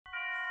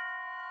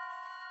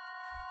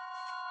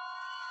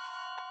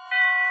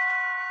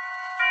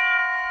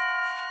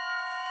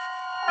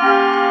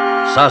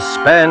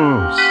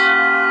Suspense.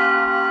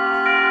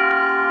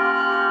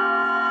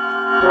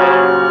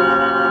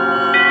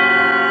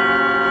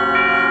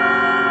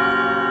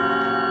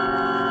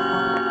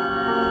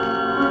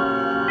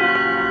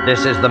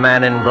 This is the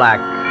Man in Black,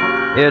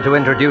 here to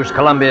introduce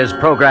Columbia's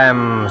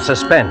program,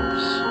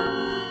 Suspense.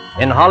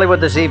 In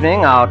Hollywood this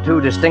evening, our two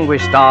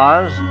distinguished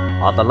stars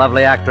are the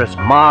lovely actress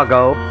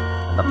Margot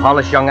and the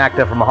polished young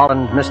actor from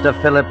Holland, Mr.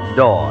 Philip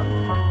Dorn.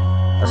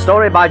 A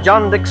story by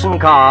John Dixon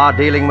Carr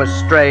dealing with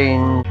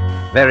strange,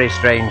 very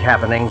strange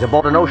happenings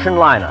aboard an ocean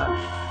liner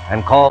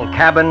and called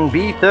Cabin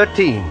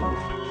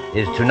B-13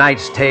 is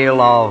tonight's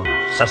tale of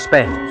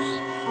suspense.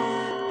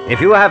 If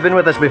you have been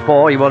with us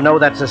before, you will know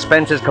that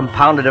suspense is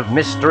compounded of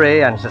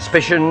mystery and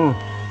suspicion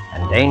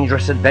and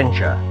dangerous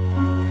adventure.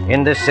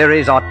 In this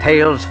series are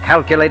tales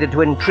calculated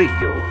to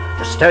intrigue you,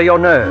 to stir your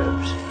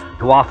nerves,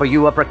 to offer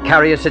you a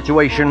precarious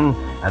situation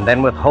and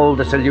then withhold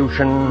the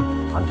solution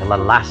until the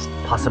last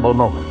possible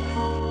moment.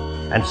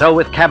 And so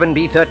with Cabin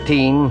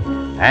B-13,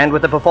 and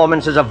with the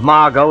performances of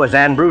Margot as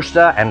Anne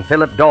Brewster and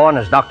Philip Dorn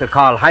as Dr.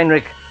 Karl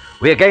Heinrich,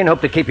 we again hope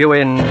to keep you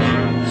in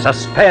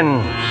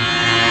suspense.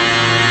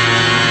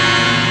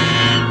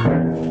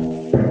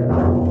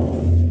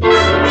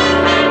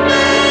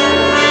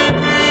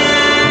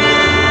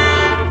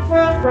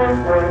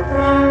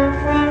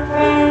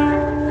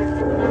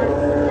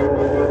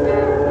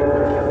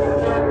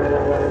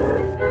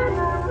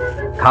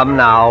 Come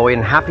now,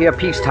 in happier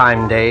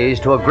peacetime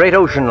days, to a great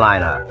ocean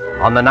liner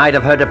on the night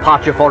of her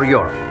departure for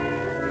Europe.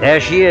 There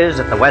she is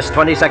at the West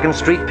 22nd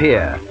Street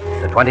Pier,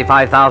 the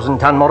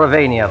 25,000-ton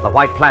Mauravania of the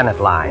White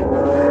Planet Line.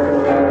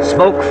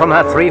 Smoke from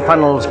her three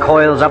funnels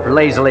coils up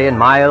lazily in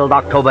mild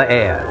October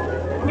air.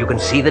 You can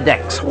see the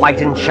decks, white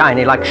and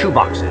shiny like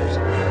shoeboxes,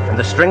 and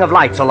the string of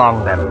lights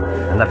along them,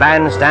 and the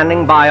band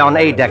standing by on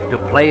A deck to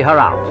play her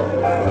out.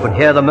 You can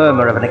hear the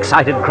murmur of an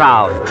excited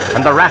crowd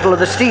and the rattle of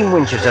the steam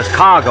winches as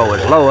cargo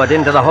is lowered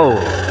into the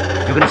hold.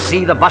 You can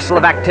see the bustle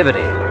of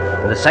activity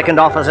and the second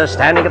officer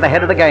standing at the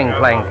head of the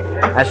gangplank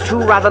as two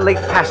rather late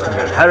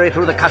passengers hurry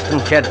through the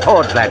customs shed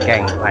towards that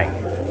gangplank.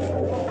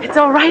 It's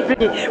all right,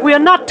 Ricky. We are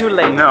not too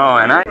late. No,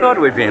 and I thought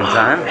we'd be in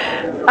time.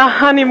 A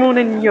honeymoon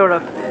in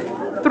Europe.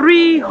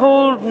 3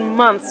 whole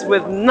months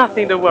with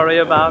nothing to worry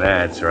about.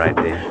 That's right,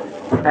 dear.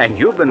 And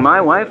you've been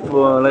my wife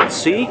for, let's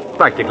see,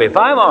 practically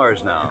 5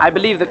 hours now. I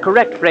believe the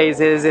correct phrase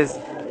is,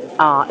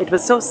 it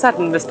was so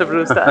sudden, Mr.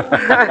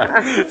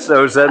 Brewster.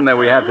 So sudden that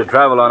we have to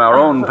travel on our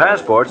own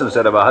passports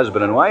instead of a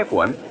husband and wife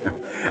one.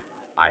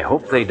 I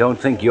hope they don't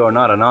think you're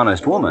not an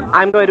honest woman.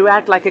 I'm going to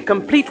act like a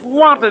complete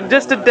wanton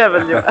just to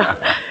devil you.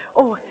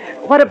 Oh,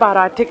 what about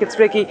our tickets,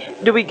 Ricky?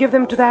 Do we give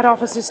them to that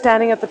officer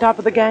standing at the top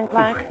of the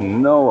gangplank?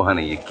 No,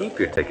 honey, you keep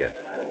your ticket.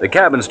 The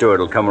cabin steward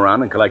will come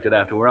around and collect it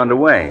after we're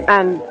underway.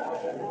 And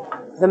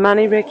the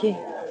money, Ricky?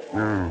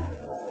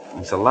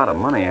 It's a lot of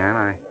money,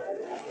 Anne.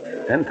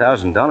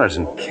 $10,000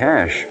 in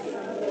cash.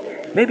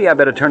 Maybe I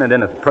better turn it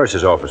in at the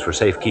purser's office for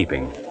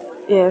safekeeping.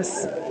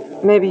 Yes,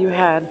 maybe you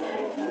had.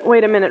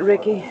 Wait a minute,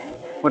 Ricky.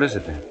 What is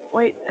it, then?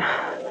 Wait.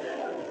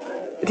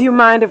 Do you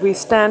mind if we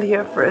stand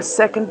here for a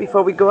second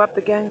before we go up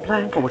the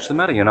gangplank? Oh, what's the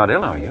matter? You're not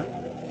ill, are you?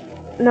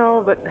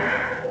 No, but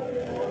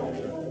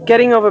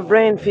getting over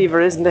brain fever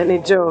isn't any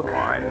joke. Oh,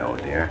 I know,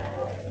 dear.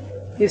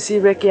 You see,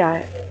 Ricky,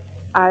 I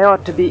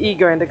ought to be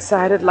eager and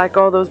excited like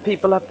all those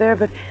people up there,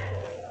 but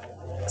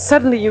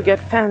suddenly you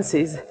get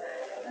fancies.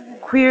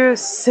 Queer,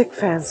 sick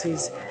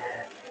fancies.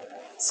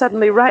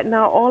 Suddenly, right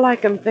now, all I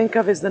can think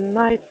of is the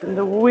night and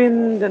the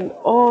wind and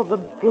all the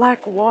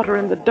black water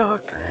in the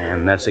dark.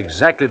 And that's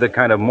exactly the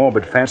kind of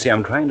morbid fancy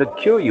I'm trying to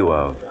cure you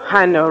of.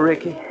 I know,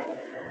 Ricky.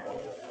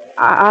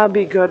 I'll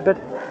be good,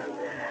 but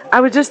I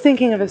was just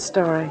thinking of a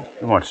story.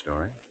 What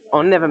story?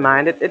 Oh, never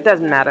mind. It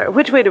doesn't matter.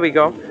 Which way do we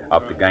go?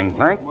 Up the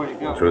gangplank,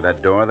 through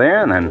that door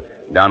there, and then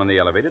down on the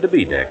elevator to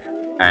B deck.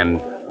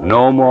 And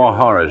no more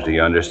horrors, do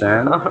you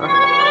understand?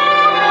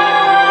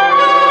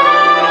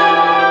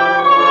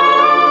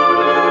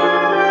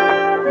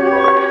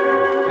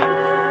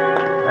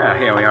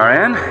 Here we are,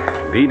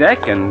 Anne. B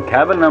deck and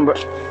cabin number...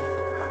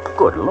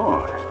 Good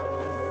Lord.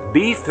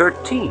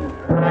 B-13.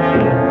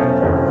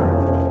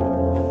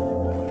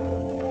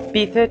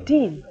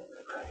 B-13.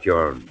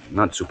 You're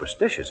not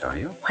superstitious, are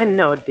you? Why,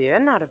 no, dear.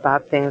 Not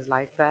about things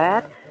like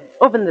that.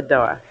 Open the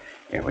door.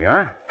 Here we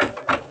are.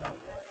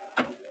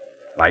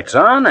 Lights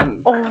on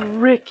and... Oh,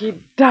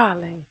 Ricky,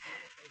 darling.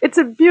 It's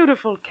a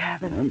beautiful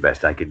cabin. Well,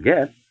 best I could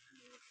get.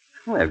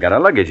 Well, they've got our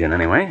luggage in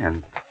anyway,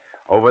 and...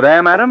 Over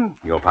there, madam,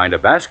 you'll find a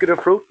basket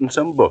of fruit and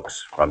some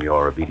books from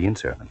your obedient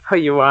servant. Oh,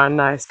 you are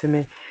nice to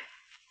me.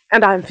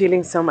 And I'm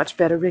feeling so much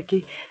better,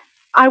 Ricky.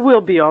 I will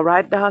be all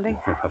right,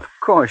 darling. Of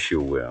course you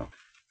will.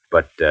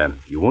 But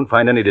you won't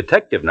find any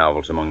detective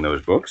novels among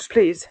those books.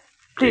 Please,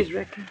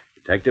 Ricky.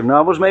 Detective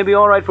novels may be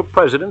all right for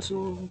presidents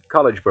and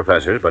college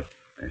professors, but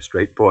they're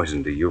straight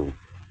poison to you.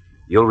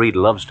 You'll read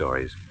love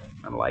stories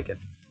and like it.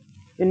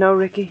 You know,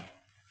 Ricky,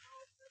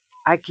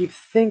 I keep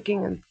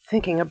thinking and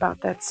thinking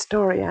about that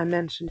story I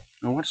mentioned.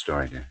 Oh, what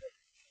story, dear?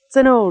 It's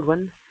an old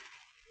one.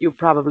 You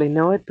probably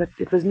know it, but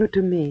it was new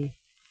to me.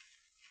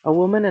 A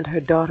woman and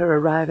her daughter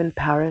arrive in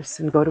Paris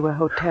and go to a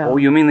hotel. Oh,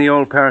 you mean the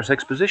old Paris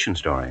Exposition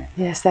story?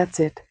 Yes, that's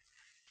it.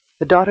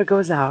 The daughter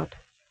goes out.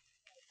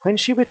 When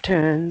she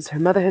returns, her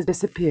mother has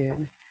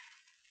disappeared.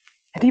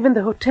 And even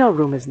the hotel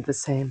room isn't the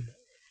same.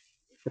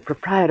 The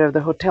proprietor of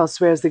the hotel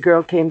swears the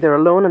girl came there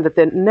alone and that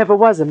there never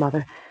was a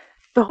mother.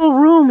 The whole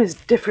room is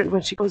different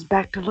when she goes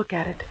back to look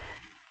at it.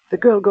 The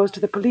girl goes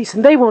to the police,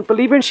 and they won't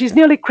believe her, and she's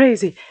nearly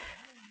crazy.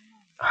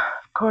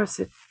 Of course,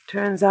 it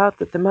turns out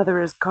that the mother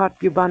has caught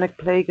bubonic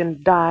plague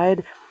and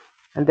died,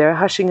 and they're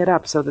hushing it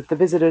up so that the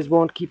visitors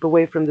won't keep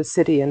away from the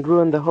city and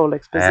ruin the whole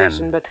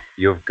exposition, Anne, but...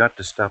 You've got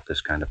to stop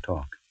this kind of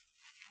talk.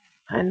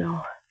 I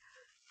know.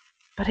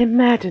 But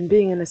imagine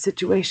being in a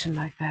situation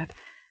like that,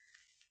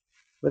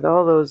 with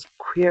all those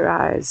queer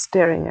eyes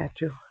staring at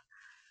you,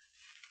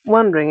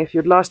 wondering if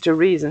you'd lost your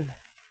reason,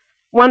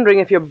 wondering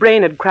if your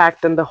brain had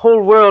cracked and the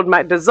whole world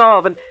might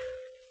dissolve, and...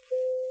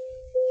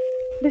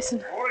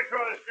 Listen.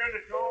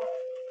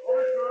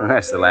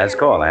 That's the last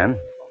call, Anne.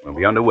 We'll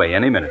be underway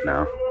any minute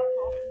now.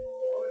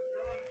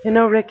 You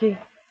know, Ricky,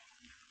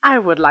 I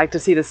would like to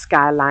see the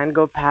skyline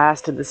go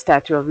past and the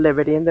Statue of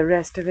Liberty and the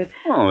rest of it.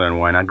 Oh, then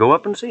why not go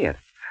up and see it?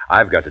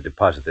 I've got to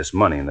deposit this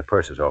money in the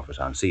purser's office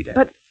on C-Deck.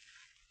 But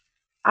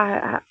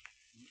I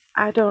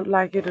don't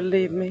like you to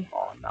leave me.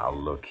 Oh, now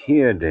look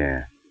here,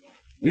 dear.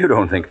 You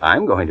don't think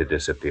I'm going to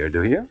disappear,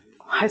 do you?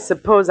 I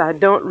suppose I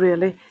don't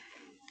really.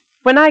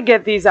 When I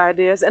get these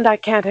ideas, and I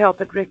can't help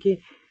it,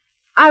 Ricky,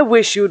 I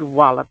wish you'd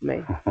wallop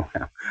me.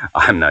 Well,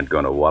 I'm not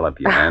going to wallop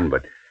you, Anne,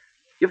 but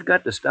you've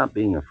got to stop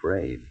being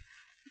afraid.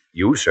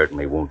 You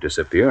certainly won't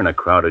disappear in a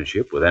crowded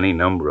ship with any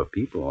number of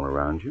people all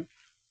around you.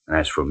 And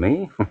as for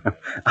me,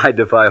 I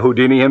defy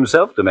Houdini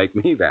himself to make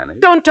me vanish.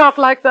 Don't talk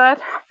like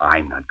that.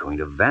 I'm not going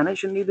to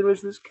vanish, and neither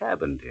is this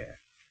cabin, dear.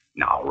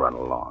 Now, run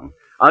along.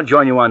 I'll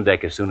join you on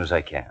deck as soon as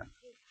I can.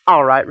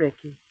 All right,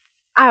 Ricky.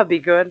 I'll be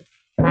good.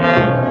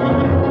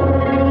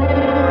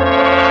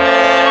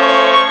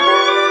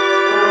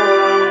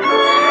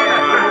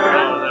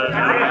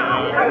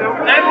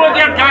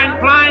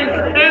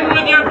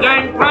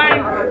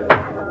 Gangplank!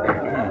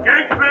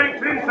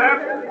 Gangplank, please, sir.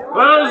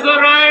 Close the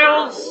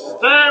rails.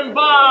 Stand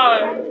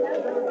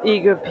by.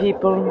 Eager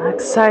people,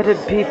 excited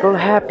people,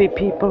 happy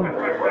people,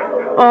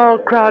 all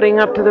crowding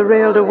up to the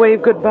rail to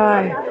wave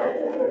goodbye.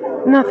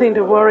 Nothing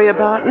to worry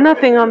about,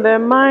 nothing on their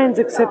minds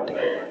except...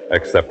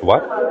 Except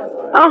what?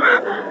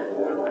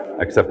 Oh.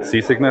 Except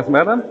seasickness,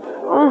 madam?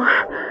 Oh.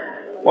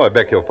 Oh, I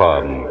beg your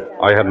pardon.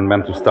 I hadn't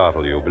meant to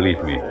startle you,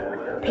 believe me.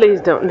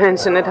 Please don't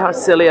mention it. How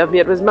silly of me.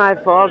 It was my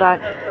fault. I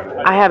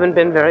haven't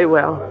been very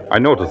well. I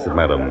noticed it,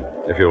 madam,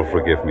 if you'll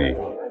forgive me.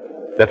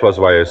 That was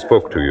why I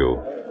spoke to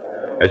you.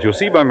 As you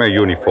see by my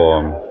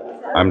uniform,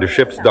 I'm the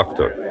ship's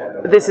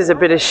doctor. This is a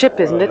British ship,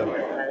 isn't it?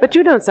 But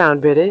you don't sound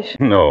British.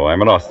 No,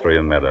 I'm an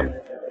Austrian, madam.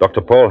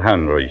 Dr. Paul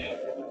Heinrich,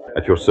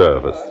 at your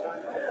service.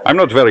 I'm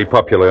not very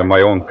popular in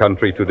my own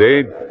country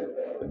today.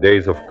 The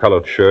days of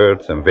colored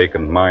shirts and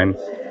vacant minds.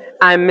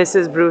 I'm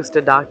Mrs. Brewster,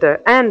 Doctor.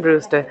 Anne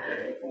Brewster.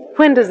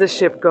 When does the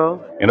ship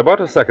go? In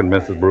about a second,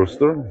 Mrs.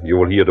 Brewster. You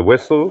will hear the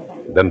whistle,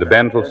 then the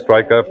band will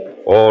strike up,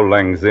 all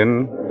langs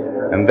in,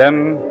 and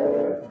then...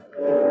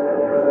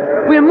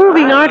 We're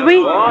moving, aren't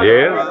we?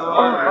 Yes?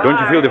 Don't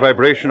you feel the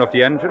vibration of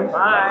the engines?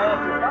 Goodbye,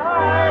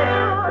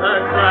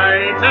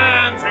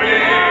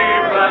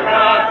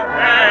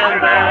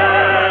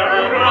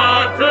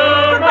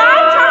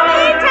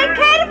 Tommy. Take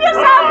care of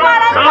yourself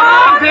while I'm Come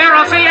on, dear.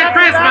 I'll see you at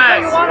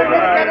Christmas.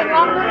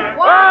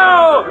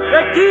 Whoa!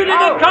 The key to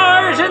the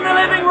car is in the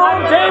living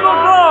room table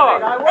drawer.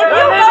 If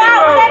you go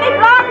out with any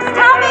blocks,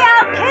 Tommy,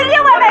 I'll kill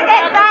you when I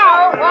get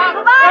back.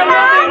 Goodbye, The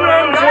living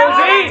room,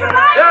 Susie.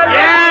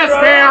 Yes,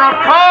 dear. Of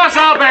course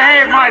I'll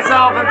behave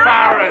myself in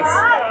Paris.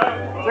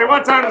 Say,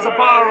 what time does the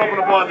bar open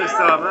aboard this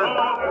time, huh?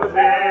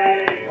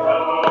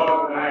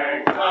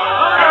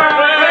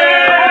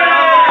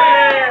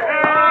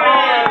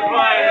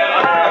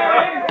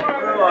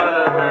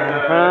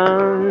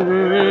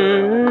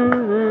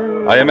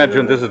 I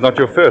imagine this is not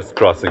your first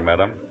crossing,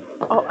 madam.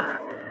 Oh,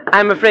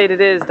 I'm afraid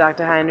it is,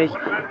 Dr. Heinrich.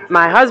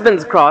 My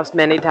husband's crossed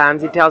many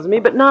times, he tells me,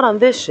 but not on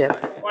this ship.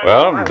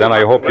 Well, then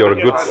I hope you're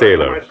a good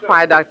sailor.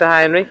 Why, Dr.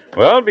 Heinrich?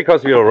 Well,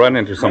 because we'll run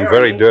into some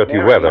very dirty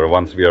weather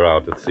once we are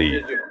out at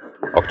sea.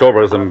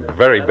 October is a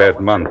very bad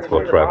month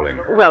for traveling.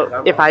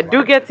 Well, if I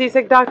do get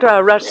seasick, Doctor,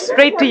 I'll rush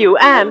straight to you,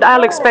 and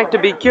I'll expect to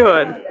be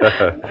cured.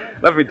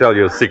 Let me tell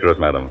you a secret,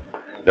 madam.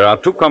 There are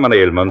two common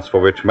ailments for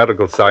which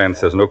medical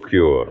science has no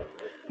cure.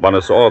 One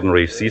is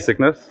ordinary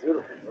seasickness,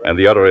 and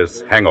the other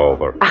is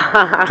hangover.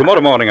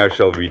 Tomorrow morning I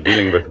shall be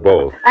dealing with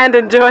both. And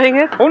enjoying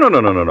it? Oh,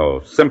 no.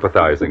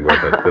 Sympathizing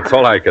with it. That's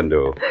all I can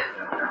do.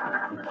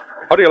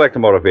 How do you like the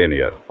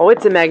Mauravania? Oh,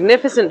 it's a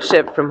magnificent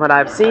ship from what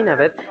I've seen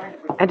of it.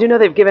 And you know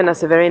they've given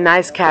us a very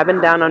nice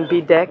cabin down on B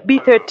deck,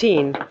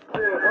 B13.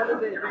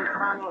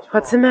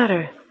 What's the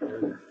matter?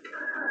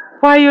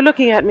 Why are you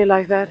looking at me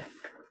like that?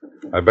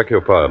 I beg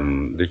your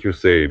pardon. Did you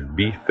say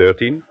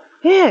B13?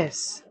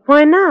 Yes.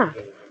 Why not?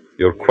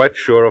 You're quite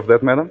sure of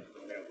that, madam?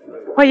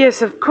 Why,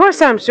 yes, of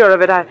course I'm sure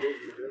of it.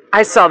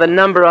 I saw the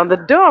number on the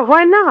door.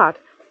 Why not?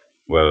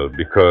 Well,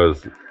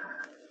 because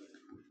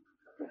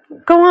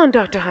Go on,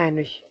 Dr.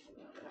 Heinrich.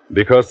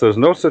 there's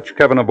no such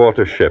cabin aboard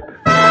a ship.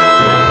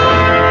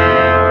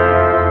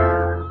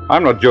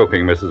 I'm not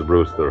joking, Mrs.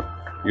 Brewster.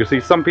 You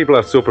see, some people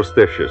are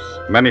superstitious.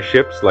 Many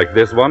ships, like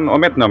this one,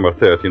 omit number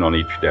 13 on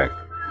each deck.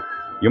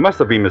 You must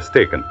have been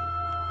mistaken.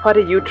 What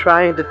are you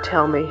trying to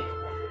tell me?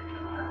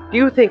 Do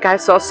you think I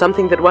saw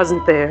something that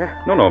wasn't there?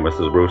 No,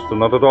 Mrs. Brewster,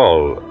 not at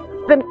all.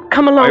 Then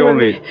come along I with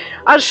only- me.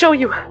 I'll show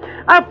you.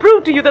 I'll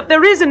prove to you that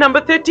there is a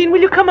number 13.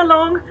 Will you come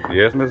along?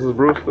 Yes, Mrs.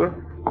 Brewster?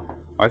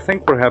 I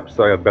think perhaps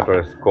I had better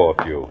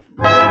escort you.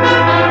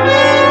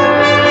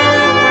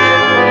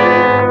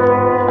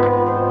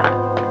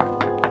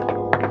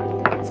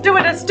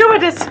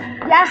 Stewardess!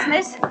 Yes,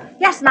 miss.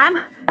 Yes,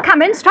 ma'am.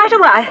 Come in straight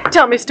away.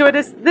 Tell me,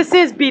 stewardess, this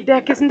is B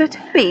deck, isn't it?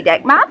 B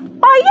deck, ma'am?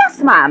 Oh, yes,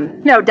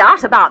 ma'am. No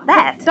doubt about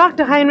that.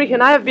 Dr. Heinrich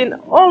and I have been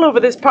all over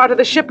this part of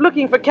the ship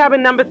looking for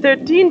cabin number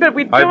 13, but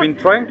we don't... I've been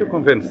trying to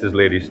convince this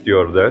lady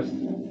stewardess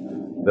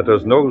that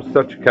there's no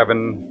such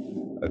cabin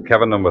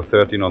number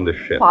 13 on this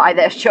ship. Why,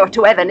 there sure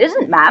to heaven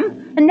isn't,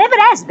 ma'am. And never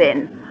has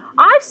been.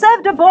 I've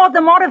served aboard the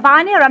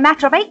Mauravania a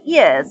matter of 8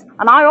 years,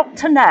 and I ought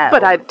to know.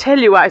 But I tell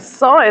you, I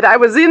saw it. I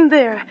was in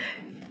there.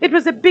 It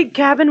was a big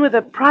cabin with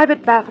a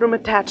private bathroom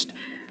attached.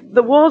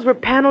 The walls were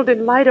paneled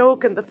in light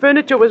oak, and the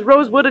furniture was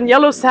rosewood and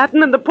yellow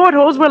satin, and the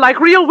portholes were like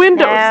real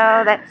windows.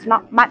 No, that's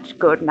not much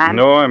good, ma'am.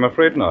 No, I'm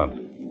afraid not.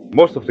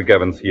 Most of the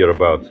cabins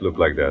hereabouts look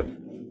like that.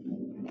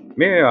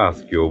 May I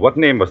ask you, what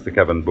name was the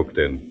cabin booked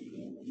in?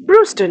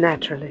 Brewster,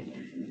 naturally.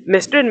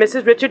 Mr. and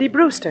Mrs. Richard E.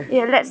 Brewster.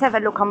 Here, let's have a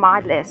look on my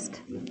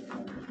list.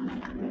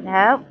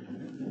 No.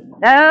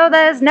 No,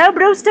 there's no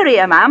Brewster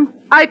here, ma'am.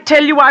 I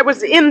tell you, I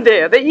was in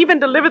there. They even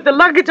delivered the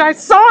luggage. I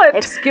saw it.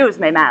 Excuse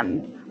me,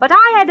 ma'am, but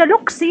I had a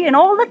look-see in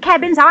all the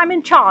cabins I'm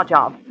in charge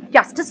of,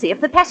 just to see if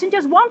the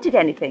passengers wanted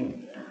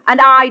anything. And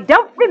I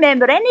don't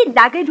remember any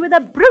luggage with a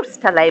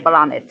Brewster label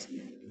on it.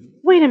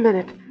 Wait a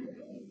minute.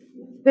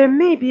 There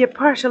may be a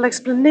partial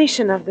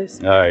explanation of this.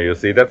 Ah, you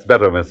see, that's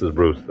better, Mrs.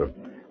 Brewster.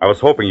 I was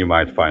hoping you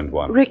might find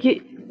one.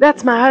 Ricky,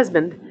 that's my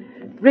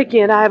husband. Ricky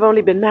and I have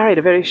only been married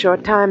a very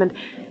short time, and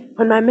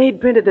when my maid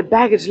printed the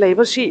baggage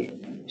labels,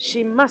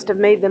 she must have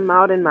made them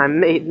out in my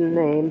maiden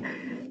name.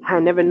 I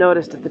never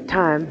noticed at the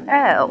time.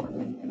 Oh,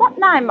 what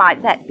name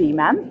might that be,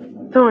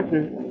 ma'am?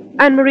 Thornton.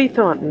 Anne-Marie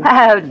Thornton.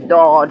 Oh,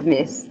 Lord,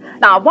 miss.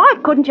 Now, why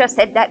couldn't you have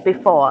said that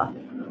before?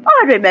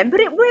 I remember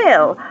it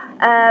well.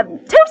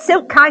 2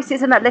 silk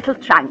cases and a little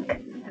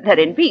trunk. They're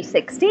in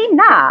B16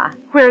 now.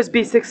 Where's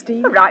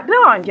B16? Right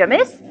behind you,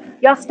 miss.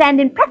 You're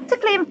standing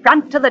practically in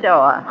front of the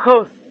door.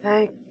 Oh,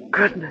 thank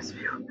goodness.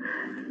 Phew.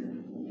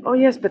 Oh,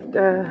 yes, but,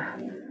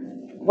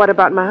 what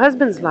about my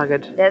husband's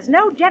luggage? There's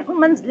no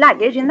gentleman's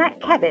luggage in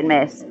that cabin,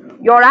 miss.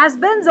 Your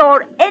husband's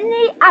or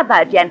any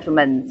other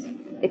gentleman's,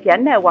 if you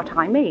know what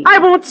I mean. I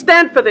won't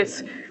stand for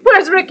this.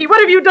 Where's Ricky?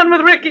 What have you done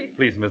with Ricky?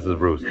 Please, Mrs.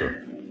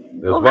 Brewster.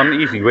 There's one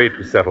easy way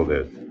to settle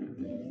this.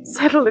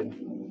 Settle it.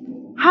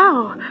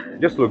 How?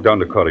 Just look down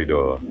the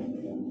corridor.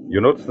 You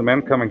notice the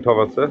man coming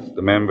towards us?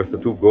 The man with the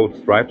 2 gold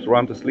stripes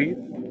around his sleeve?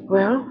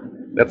 Well,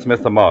 That's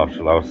Mr.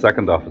 Marshall, our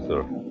second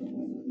officer.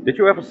 Did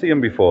you ever see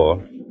him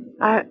before?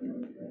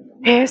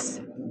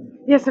 Yes.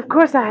 Yes, of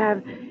course I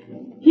have.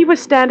 He was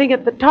standing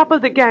at the top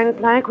of the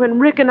gangplank when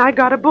Rick and I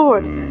got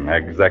aboard.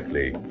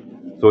 Exactly.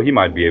 So he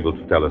might be able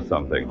to tell us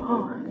something.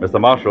 Oh. Mr.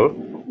 Marshall?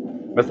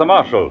 Mr.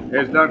 Marshall,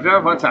 Yes, Doctor,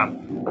 what's up?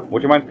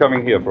 would you mind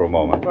coming here for a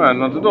moment? Well,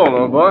 not at all,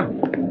 old boy.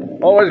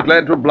 Always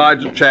glad to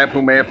oblige a chap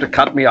who may have to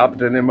cut me up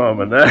at any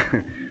moment.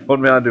 What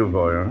may I do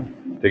for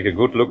you? Take a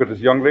good look at this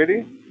young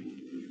lady?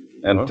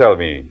 And tell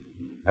me,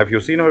 have you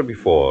seen her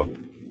before?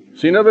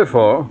 Seen her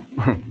before?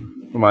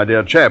 My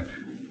dear chap,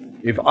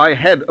 if I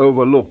had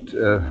overlooked,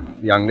 the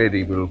young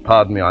lady will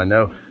pardon me, I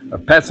know, a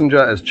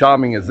passenger as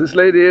charming as this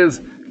lady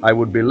is, I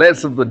would be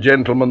less of the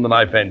gentleman than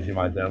I fancy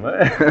myself.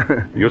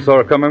 You saw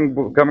her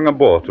coming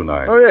aboard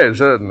tonight. Oh, yes,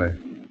 certainly.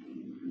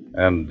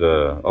 And,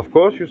 of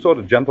course, you saw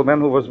the gentleman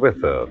who was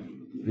with her.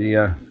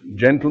 The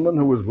gentleman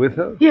who was with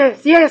her?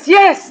 Yes, yes,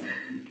 yes!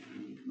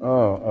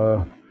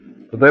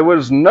 But there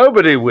was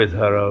nobody with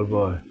her, old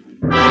boy.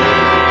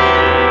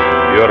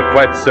 You're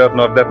quite certain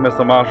of that,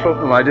 Mr. Marshall?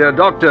 My dear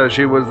doctor,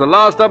 she was the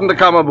last of them to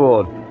come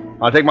aboard.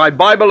 I'll take my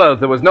Bible oath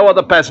there was no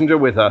other passenger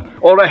with her,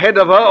 or ahead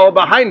of her, or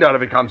behind her,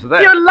 if it comes to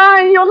that. You're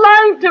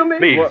lying to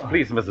me!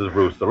 Please, Mrs.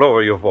 Brewster,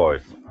 lower your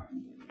voice.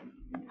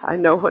 I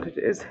know what it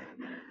is.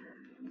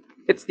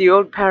 It's the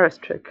old Paris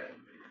trick,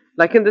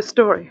 like in the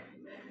story.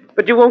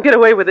 But you won't get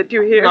away with it, do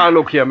you hear? Now,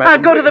 look here, madam.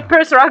 I'll go to the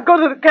purser, I'll go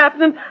to the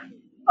captain.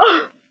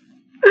 Oh,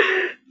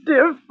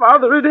 dear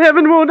Father in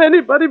heaven, won't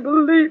anybody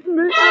believe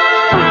me?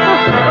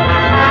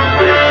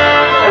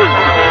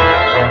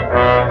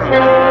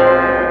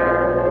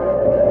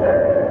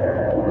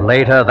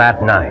 Later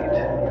that night,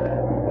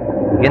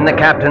 in the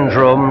captain's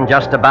room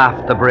just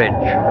abaft the bridge,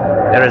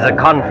 there is a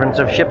conference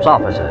of ship's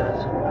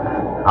officers.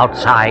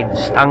 Outside,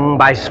 stung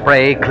by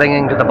spray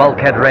clinging to the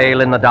bulkhead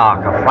rail in the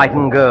dark, a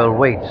frightened girl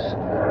waits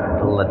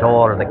until the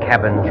door of the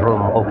cabin's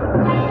room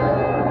opens.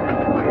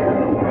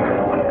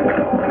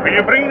 Will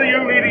you bring the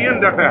young lady in,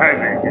 Dr.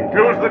 Heinrich, and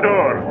close the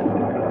door?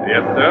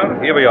 Yes, sir.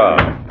 Here we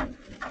are.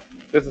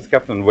 This is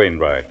Captain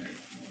Wainwright.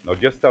 Now,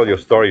 just tell your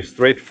story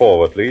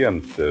straightforwardly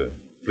and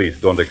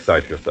please don't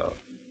excite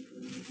yourself.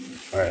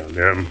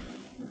 Well,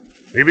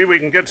 maybe we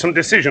can get some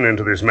decision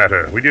into this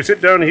matter. Will you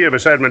sit down here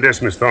beside my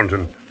desk, Miss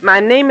Thornton?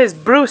 My name is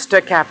Brewster,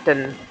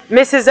 Captain.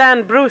 Mrs.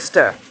 Ann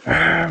Brewster.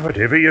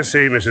 Whatever you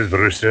say, Mrs.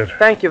 Brewster.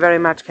 Thank you very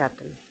much,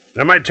 Captain.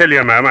 I might tell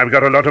you, ma'am, I've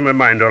got a lot on my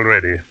mind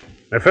already.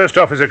 My first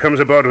officer comes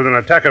aboard with an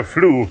attack of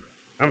flu.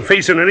 I'm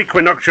facing an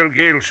equinoctial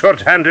gale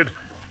short-handed,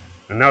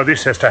 and now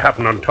this has to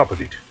happen on top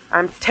of it.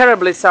 I'm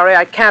terribly sorry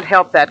I can't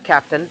help that,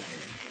 Captain.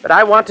 But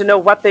I want to know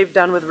what they've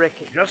done with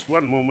Ricky. Just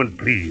one moment,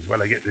 please,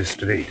 while I get this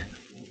straight.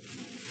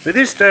 By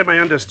this time, I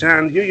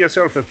understand you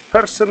yourself have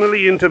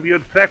personally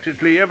interviewed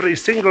practically every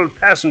single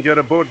passenger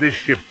aboard this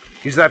ship.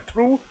 Is that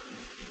true?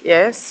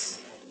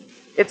 Yes,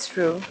 it's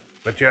true.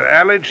 But your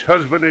alleged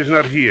husband is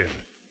not here.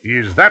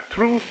 Is that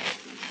true?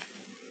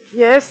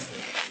 Yes,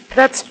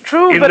 that's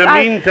true, In the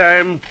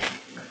meantime,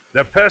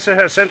 the purser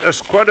has sent a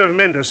squad of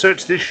men to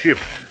search this ship.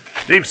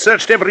 They've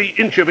searched every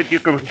inch of it. You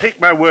can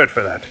take my word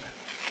for that.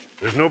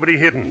 There's nobody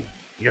hidden.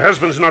 Your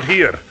husband's not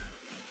here.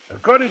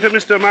 According to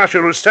Mr.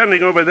 Marshall, who's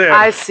standing over there...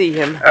 I see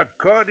him.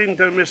 According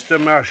to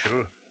Mr.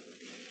 Marshall,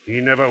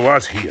 he never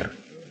was here.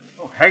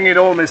 Oh, hang it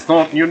all, Miss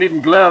Thornton. You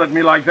needn't glare at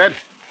me like that.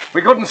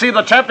 We couldn't see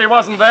the chap. He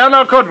wasn't there,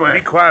 now could we?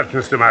 Be quiet,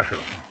 Mr.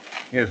 Marshall.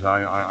 Yes,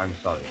 I'm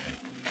sorry.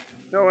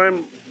 No,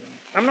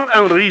 I'm not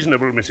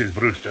unreasonable, Mrs.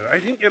 Brewster. I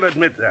think you'll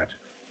admit that.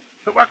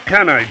 But what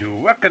can I do?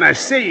 What can I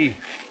say?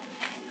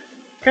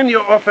 Can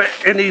you offer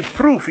any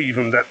proof,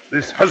 even, that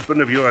this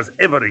husband of yours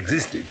ever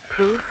existed?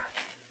 Proof?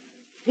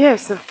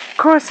 Yes, of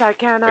course I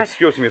can.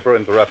 Excuse me for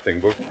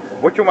interrupting, but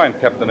would you mind,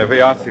 Captain, if I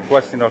ask a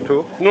question or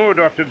two? No,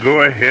 Doctor,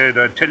 go ahead.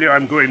 I tell you,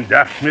 I'm going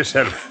daft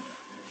myself.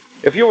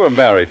 If you were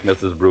married,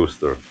 Mrs.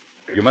 Brewster,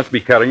 you must be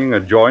carrying a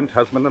joint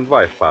husband and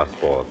wife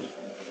passport.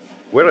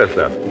 Where is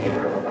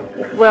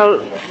that? Well,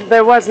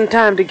 there wasn't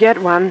time to get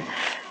one.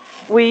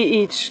 We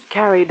each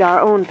carried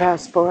our own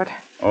passport.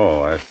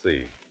 Oh, I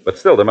see. But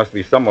still, there must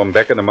be someone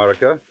back in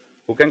America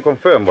who can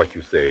confirm what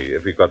you say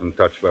if we got in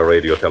touch by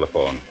radio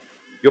telephone.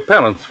 Your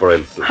parents, for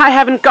instance. I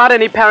haven't got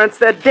any parents.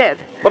 They're dead.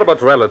 What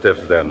about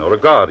relatives, then, or a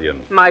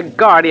guardian? My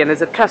guardian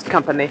is a trust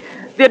company.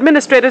 The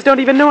administrators don't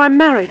even know I'm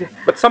married.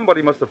 But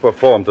somebody must have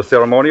performed the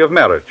ceremony of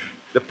marriage.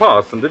 The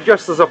parson, the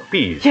justice of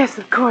peace. Yes,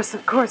 of course.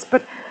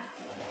 But...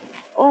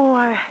 Oh,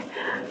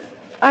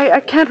 I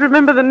can't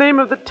remember the name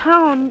of the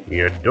town.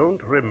 You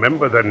don't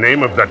remember the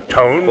name of the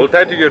town? Hold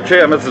tight to your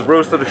chair, Mrs.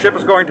 Brewster. The ship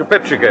is going to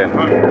pitch again.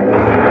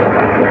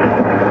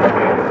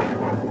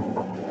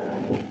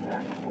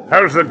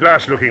 How's the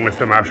glass looking,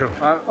 Mr. Marshall?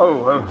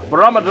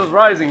 Barometer's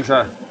rising,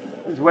 sir.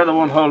 This weather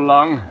won't hold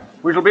long.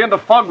 We shall be in the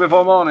fog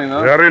before morning,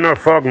 though. We're in a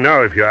fog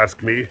now, if you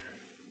ask me.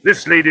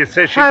 This lady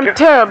says she I'm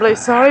terribly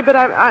sorry, but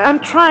I'm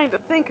trying to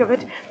think of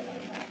it.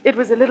 It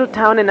was a little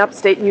town in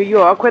upstate New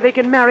York where they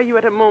can marry you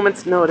at a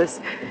moment's notice.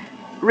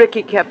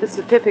 Ricky kept the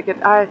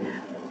certificate.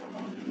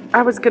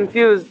 I was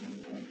confused.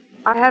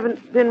 I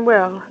haven't been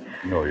well.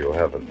 No, you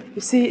haven't.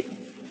 You see,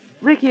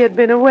 Ricky had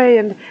been away,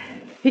 and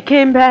he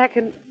came back,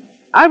 and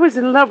I was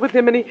in love with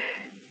him, and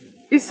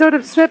he sort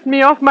of swept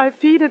me off my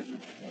feet,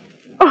 and...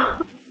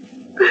 Oh,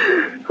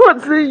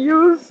 what's the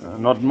use?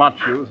 Not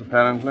much use,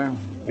 apparently.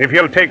 If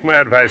you'll take my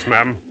advice,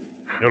 ma'am,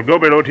 you'll go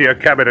below to your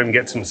cabin and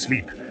get some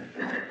sleep.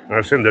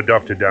 I'll send the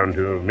doctor down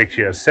to mix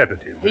you a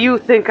sedative. You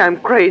think I'm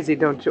crazy,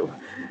 don't you?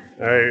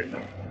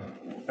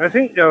 I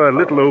think you're a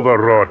little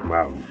overwrought,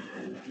 ma'am.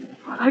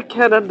 What I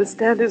can't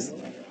understand is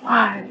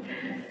why.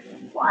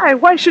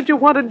 Why should you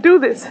want to do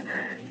this?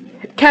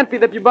 It can't be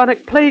the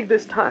bubonic plague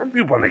this time.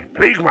 Bubonic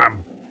plague,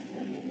 ma'am?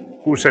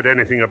 Who said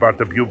anything about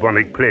the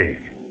bubonic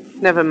plague?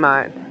 Never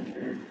mind.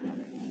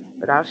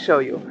 But I'll show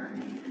you.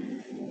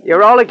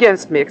 You're all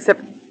against me,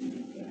 except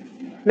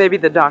maybe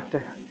the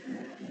doctor.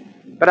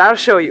 But I'll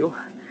show you.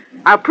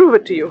 I'll prove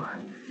it to you.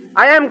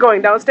 I am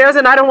going downstairs,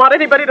 and I don't want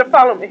anybody to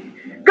follow me.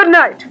 Good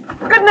night.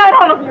 Good night,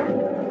 all of you.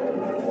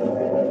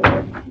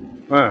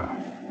 Well,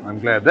 I'm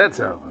glad that's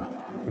over.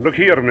 Look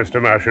here,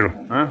 Mr. Marshall.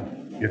 Huh?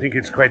 You think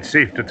it's quite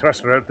safe to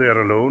trust her out there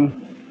alone?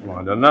 Well,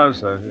 I don't know,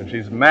 sir.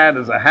 She's mad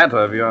as a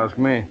hatter, if you ask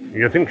me.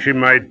 You think she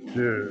might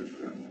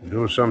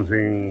do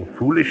something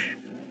foolish?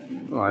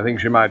 Well, I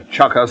think she might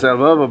chuck herself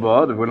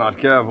overboard if we're not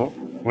careful.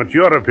 What's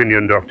your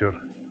opinion, Doctor?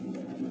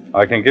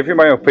 I can give you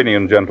my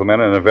opinion,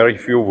 gentlemen, in a very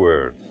few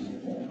words.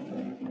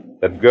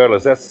 That girl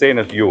is as sane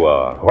as you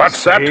are.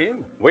 What's that?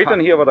 Wait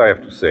and hear what I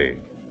have to say.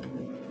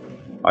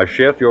 I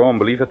shared your own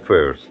belief at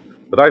first,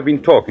 but I've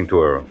been talking to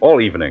her all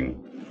evening.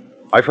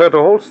 I've heard her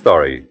whole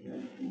story,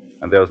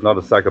 and there's not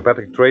a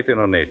psychopathic trait in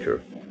her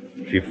nature.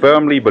 She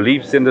firmly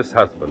believes in this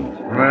husband.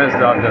 Yes,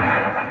 Doctor.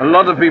 A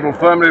lot of people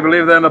firmly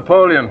believe they're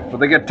Napoleon,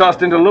 but they get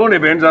tossed into loony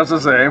bins, that's the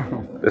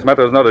same. This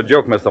matter is not a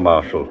joke, Mr.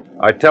 Marshall.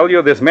 I tell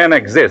you, this man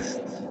exists.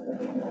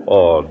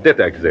 Or did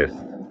exist.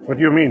 What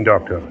do you mean,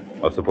 Doctor?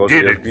 I suppose he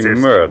has been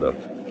murdered.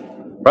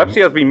 Perhaps he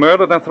has been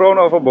murdered and thrown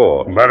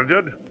overboard.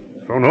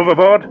 Murdered? Thrown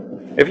overboard?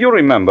 If you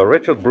remember,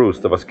 Richard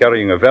Brewster was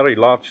carrying a very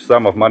large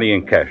sum of money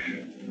in cash.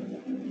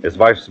 His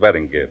wife's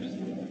wedding gifts.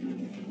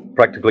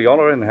 practically all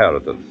our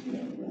inheritance.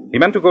 He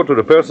meant to go to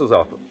the purser's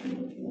office,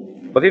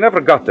 but he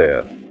never got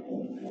there.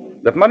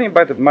 That money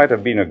might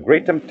have been a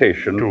great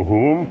temptation. To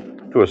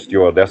whom? To a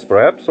stewardess,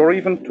 perhaps, or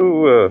even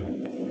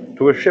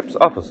to a ship's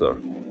officer.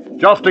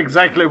 Just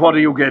exactly what are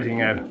you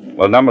getting at?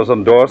 Well, numbers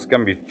on doors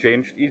can be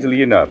changed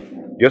easily enough.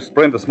 Just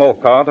print a small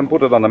card and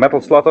put it on the metal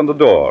slot on the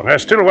door. I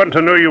still want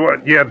to know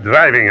what you're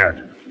driving at.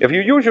 If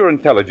you use your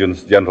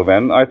intelligence,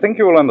 gentlemen, I think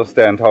you will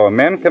understand how a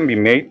man can be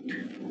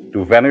made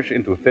to vanish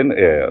into thin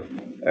air.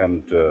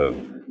 And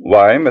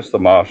why Mr.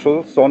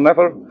 Marshall saw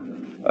never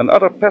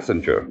another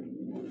passenger.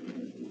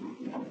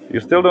 You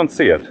still don't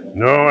see it?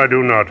 No, I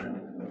do not.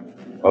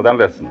 Well, then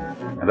listen,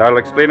 and I'll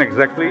explain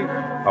exactly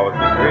how a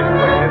situation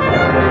like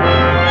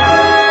this...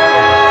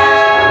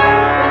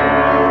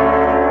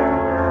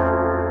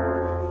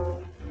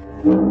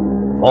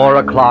 4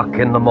 o'clock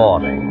in the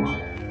morning.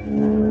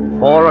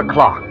 4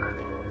 o'clock,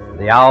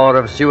 the hour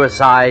of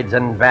suicides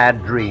and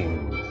bad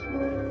dreams.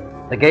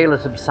 The gale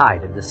has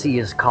subsided, the sea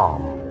is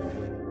calm.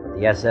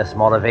 The SS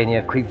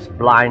Mauravania creeps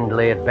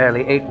blindly at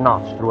barely 8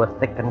 knots through a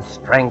thick and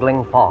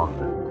strangling fog.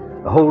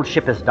 The whole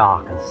ship is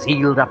dark and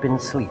sealed up in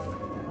sleep.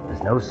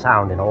 There's no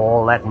sound in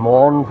all that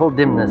mournful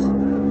dimness,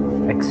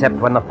 except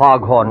when the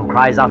foghorn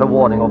cries out a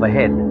warning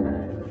overhead.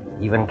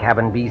 Even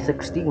cabin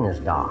B-16 is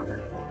dark.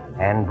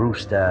 Anne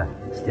Brewster,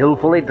 still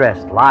fully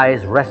dressed,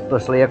 lies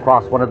restlessly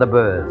across one of the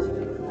berths,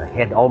 her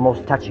head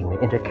almost touching the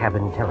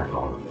intercabin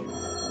telephone.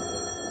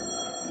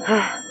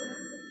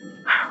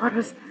 What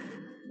was...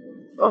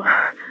 Oh,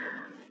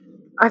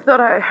 I thought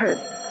I heard...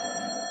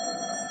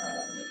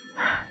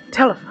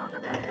 Telephone.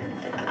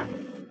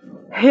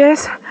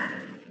 Yes?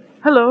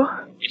 Hello?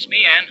 It's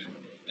me, Anne.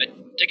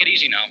 Take it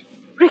easy now.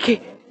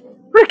 Ricky!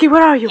 Ricky,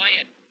 where are you?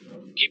 Quiet.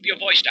 Keep your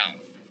voice down.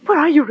 Where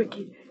are you,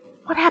 Ricky?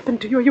 What happened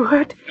to you? Are you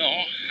hurt?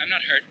 No, I'm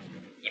not hurt,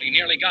 but he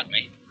nearly got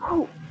me.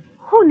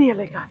 Who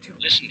nearly got you?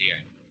 Listen,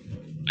 dear.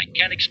 I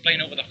can't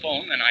explain over the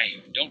phone, and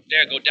I don't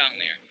dare go down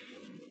there.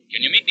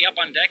 Can you meet me up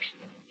on deck?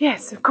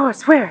 Yes, of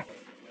course. Where?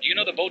 Do you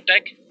know the boat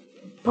deck?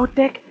 Boat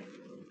deck?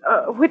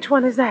 Which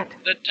one is that?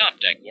 The top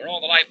deck, where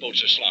all the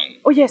lifeboats are slung.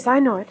 Oh, yes, I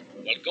know it.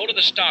 Well, go to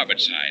the starboard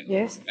side.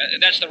 Yes?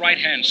 That's the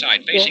right-hand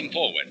side, facing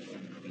forward.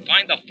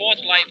 Find the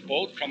 4th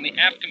lifeboat from the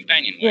aft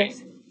companionway.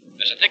 Yes.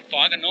 There's a thick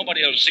fog, and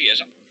nobody will see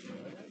us.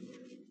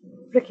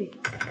 Ricky.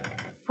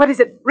 What is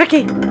it?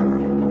 Ricky!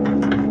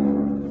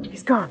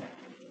 He's gone.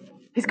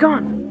 He's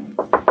gone.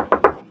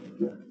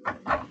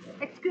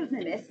 Excuse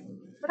me, miss,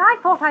 but I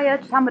thought I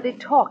heard somebody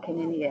talking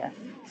in here.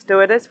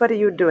 Stewardess, what are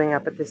you doing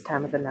up at this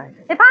time of the night?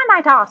 If I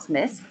might ask,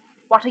 miss,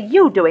 what are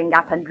you doing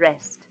up and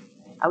dressed?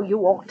 Oh, you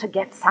ought to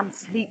get some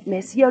sleep,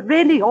 miss. You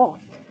really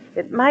ought.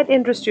 It might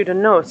interest you to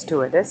know,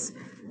 stewardess,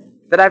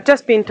 that I've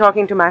just been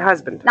talking to my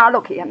husband. Now,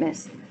 look here,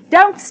 miss.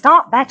 Don't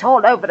start that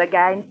all over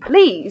again.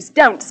 Please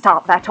don't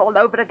start that all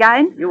over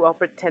again. You all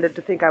pretended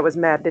to think I was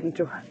mad, didn't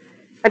you?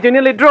 And you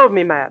nearly drove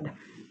me mad.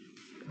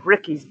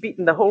 Ricky's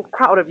beaten the whole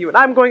crowd of you, and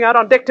I'm going out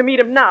on deck to meet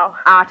him now.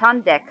 Out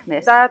on deck,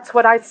 miss. That's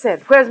what I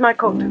said. Where's my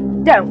coat?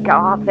 Don't go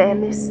out there,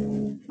 miss.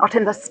 Not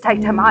in the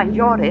state of mind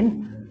you're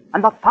in.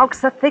 And the fog's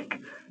so thick,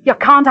 you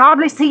can't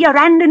hardly see your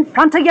hand in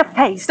front of your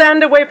face.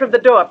 Stand away from the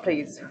door,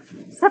 please.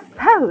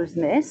 Suppose,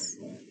 miss,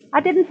 I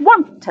didn't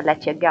want to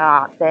let you go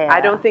out there.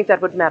 I don't think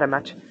that would matter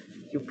much.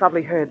 You've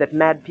probably heard that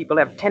mad people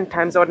have 10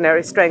 times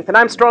ordinary strength, and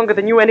I'm stronger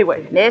than you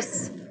anyway.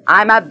 Miss,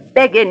 I'm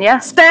a-begging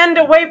you. Stand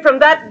away from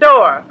that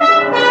door!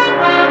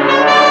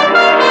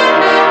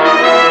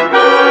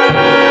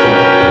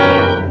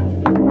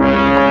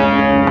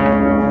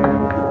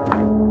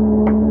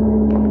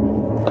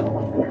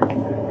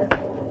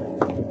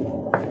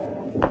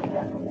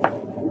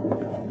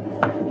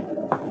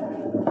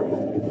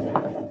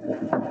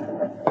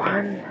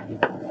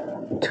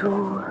 1, 2,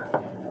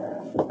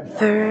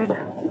 3rd.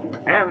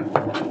 Anne,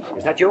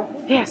 is that you?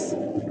 Yes.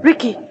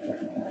 Ricky.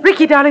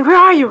 Ricky, darling, where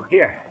are you?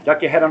 Here,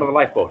 duck your head under the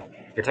lifeboat.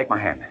 Here, take my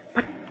hand.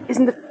 But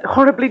isn't it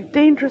horribly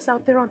dangerous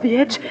out there on the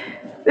edge?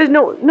 There's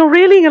no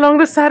railing along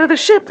the side of the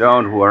ship.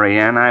 Don't worry,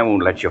 Anne. I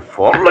won't let you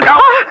fall. Look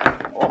out!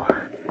 Oh,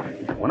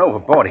 went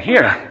overboard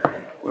here.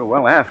 We're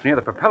well aft near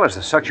the propellers.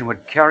 The suction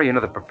would carry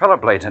into the propeller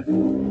blades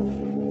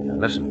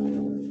and...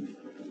 Listen.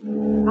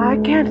 I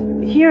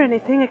can't hear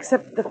anything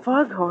except the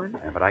foghorn.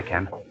 Yeah, but I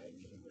can.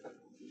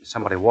 There's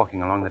somebody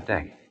walking along the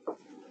deck.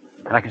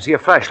 And I can see a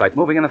flashlight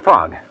moving in the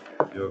fog.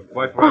 You're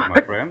quite right,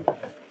 my friend.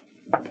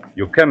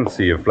 You can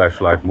see a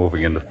flashlight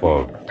moving in the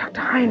fog.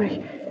 Dr.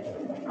 Heinrich,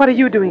 what are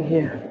you doing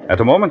here? At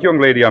the moment, young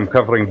lady, I'm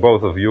covering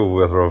both of you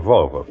with a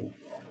revolver.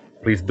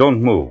 Please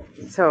don't move.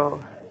 So,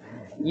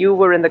 you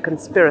were in the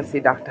conspiracy,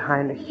 Dr.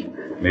 Heinrich.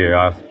 May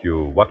I ask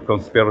you what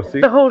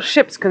conspiracy? The whole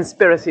ship's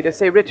conspiracy to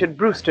say Richard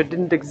Brewster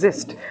didn't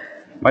exist.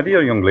 My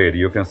dear young lady,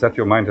 you can set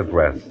your mind at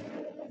rest.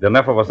 There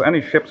never was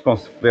any ship's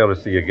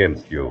conspiracy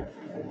against you.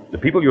 The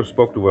people you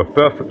spoke to were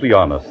perfectly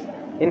honest.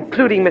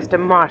 Including Mr.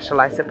 Marshall,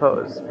 I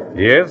suppose.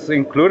 Yes,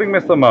 including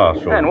Mr.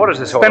 Marshall. Man, what is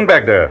this all Stand about?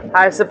 back there.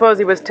 I suppose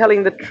he was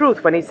telling the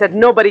truth when he said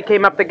nobody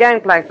came up the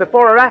gangplank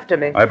before or after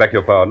me. I beg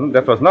your pardon.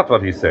 That was not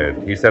what he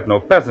said. He said no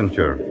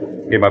passenger.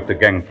 came up the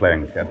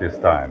gangplank at this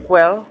time.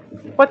 Well,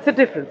 what's the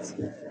difference?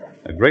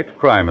 A great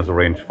crime is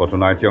arranged for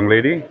tonight, young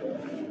lady.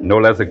 No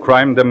less a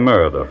crime than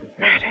murder.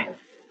 Murder?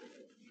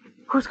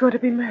 Who's going to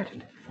be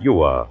murdered?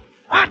 You are.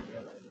 What?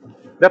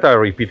 That, I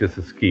repeat, is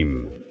a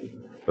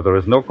scheme. But there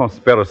is no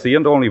conspiracy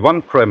and only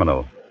one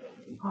criminal.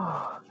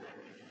 Oh.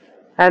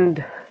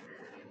 And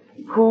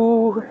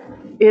who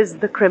is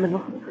the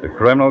criminal? The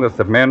criminal is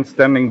the man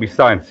standing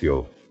beside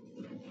you.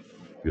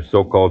 Your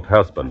so-called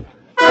husband.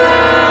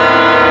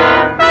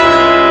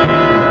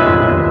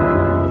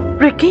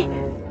 Ricky?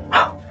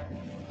 Oh,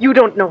 you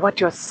don't know what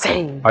you're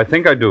saying. I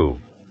think I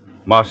do.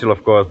 Marshall,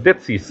 of course,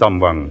 did see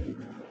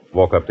someone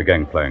walk up the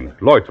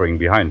gangplank, loitering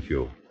behind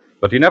you.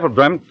 But he never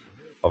dreamt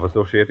of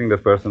associating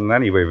that person in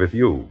any way with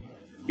you.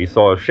 He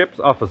saw a ship's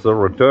officer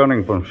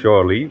returning from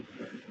shore leave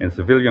in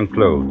civilian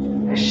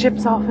clothes. A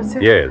ship's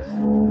officer? Yes.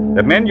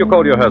 That man you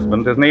call your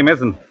husband, his name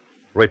isn't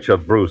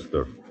Richard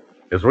Brewster.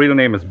 His real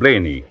name is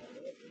Blaney.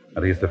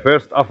 And he's the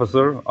first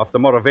officer of the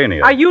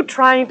Mauravania. Are you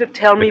trying to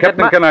tell me that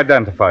the captain that can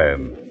identify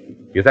him.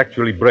 He's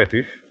actually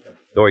British,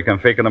 though he can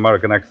fake an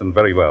American accent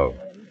very well.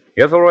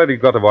 He has already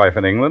got a wife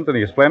in England, and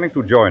he is planning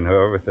to join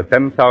her with the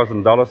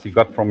 $10,000 he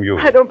got from you.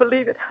 I don't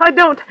believe it. I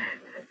don't.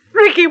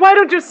 Ricky, why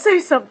don't you say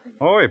something?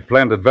 Oh, he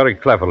planned it very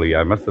cleverly,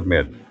 I must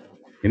admit.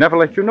 He never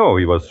let you know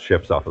he was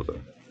ship's officer,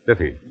 did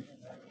he?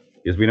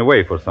 He's been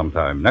away for some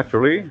time,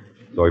 naturally,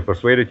 so he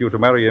persuaded you to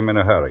marry him in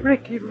a hurry.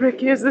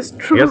 Ricky, is this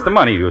true? He has the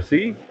money, you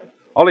see.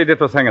 All he did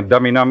was hang a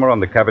dummy number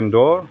on the cabin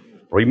door,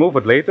 remove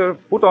it later,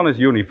 put on his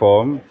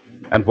uniform,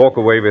 and walk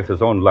away with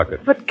his own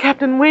luggage. But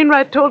Captain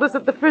Wainwright told us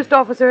that the first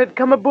officer had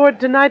come aboard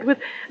tonight with...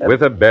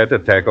 With a bad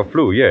attack of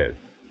flu, yes.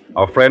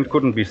 Our friend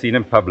couldn't be seen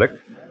in public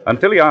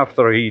until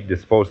after he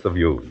disposed of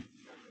you.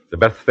 The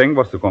best thing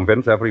was to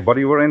convince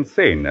everybody you were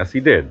insane, as he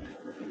did.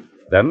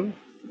 Then,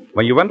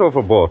 when you went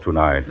overboard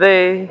tonight...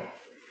 They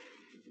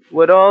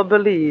would all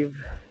believe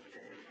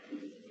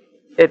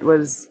it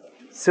was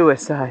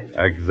suicide.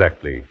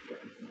 Exactly.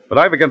 But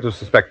I began to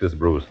suspect this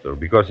Brewster,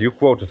 because you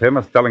quoted him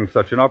as telling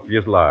such an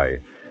obvious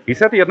lie. He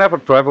said he had never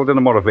traveled in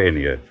the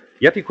Mauravania,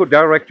 yet he could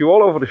direct you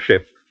all over the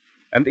ship,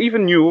 and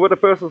even knew where the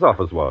purser's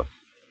office was.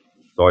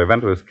 So I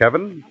went to his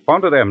cabin,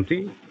 found it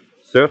empty,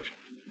 searched,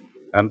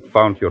 and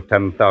found your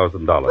 $10,000.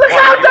 Look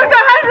out, Dr.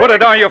 Henry! Put it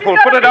down, you fool!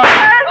 Put it down!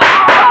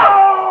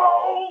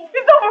 Oh!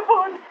 He's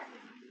overboard!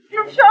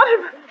 You've shot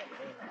him!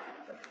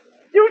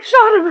 You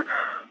shot him!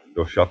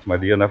 Those shots, my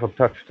dear, never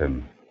touched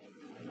him.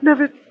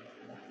 Never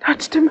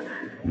touched him?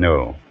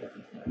 No.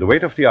 The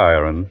weight of the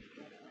iron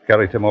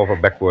carried him over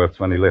backwards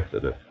when he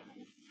lifted it.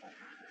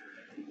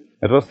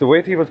 It was the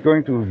weight he was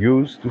going to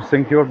use to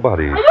sink your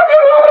body. Ricky!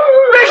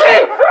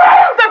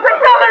 The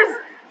propellers!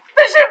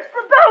 The ship's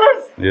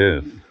propellers!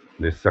 Yes,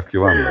 they suck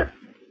you under.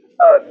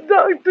 Oh,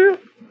 Doctor.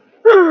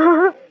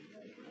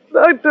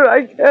 Doctor,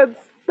 I can't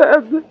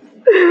stand this.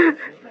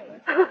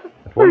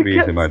 It won't be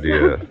easy, my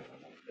dear.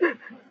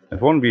 It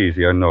won't be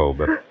easy, I know,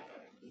 but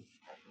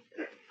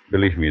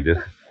believe me,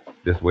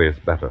 this way is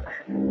better.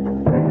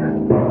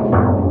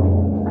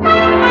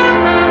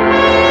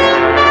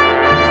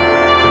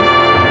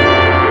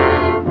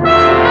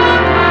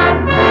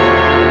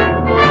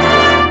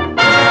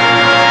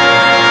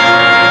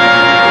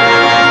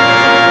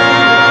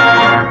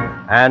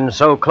 And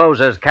so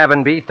closes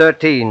Cabin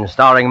B-13,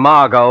 starring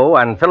Margot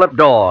and Philip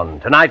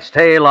Dorn. Tonight's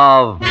tale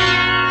of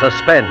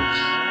suspense.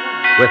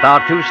 With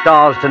our two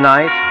stars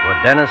tonight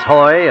were Dennis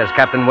Hoy as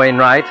Captain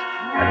Wainwright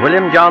and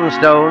William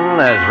Johnstone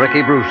as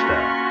Ricky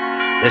Brewster.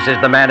 This is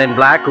the Man in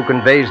Black who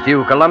conveys to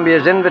you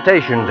Columbia's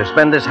invitation to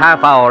spend this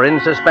half hour in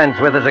suspense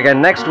with us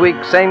again next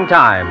week, same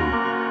time,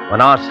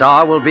 when our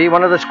star will be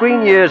one of the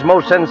screen year's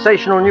most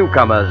sensational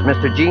newcomers,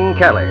 Mr. Gene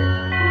Kelly.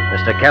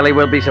 Mr. Kelly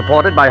will be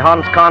supported by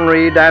Hans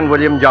Conried and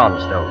William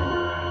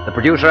Johnstone. The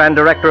producer and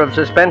director of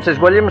Suspense is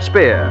William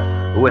Spear,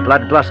 who with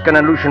Lud Gluskin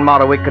and Lucian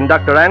Morawick,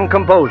 conductor and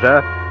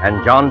composer,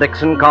 and John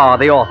Dixon Carr,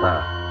 the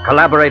author,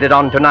 collaborated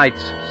on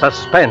tonight's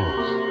Suspense.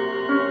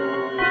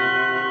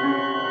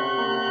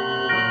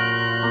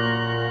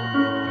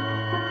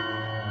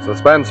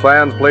 Suspense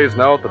fans, please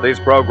note that these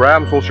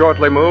programs will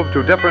shortly move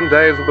to different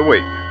days of the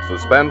week.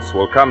 Suspense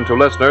will come to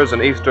listeners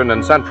in Eastern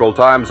and Central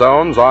time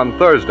zones on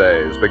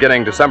Thursdays,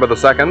 beginning December the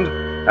 2nd,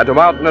 and to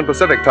Mountain and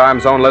Pacific time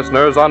zone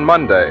listeners on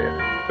Monday,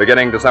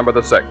 beginning December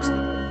the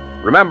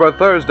 6th. Remember,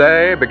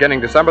 Thursday, beginning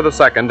December the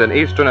 2nd in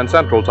Eastern and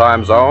Central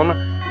time zone,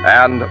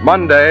 and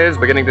Mondays,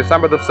 beginning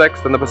December the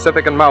 6th in the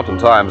Pacific and Mountain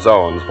time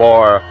zones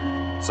for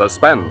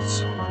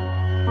Suspense.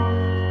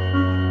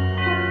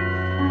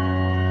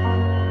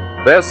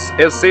 This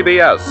is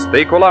CBS,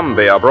 the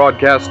Columbia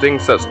Broadcasting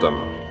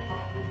System.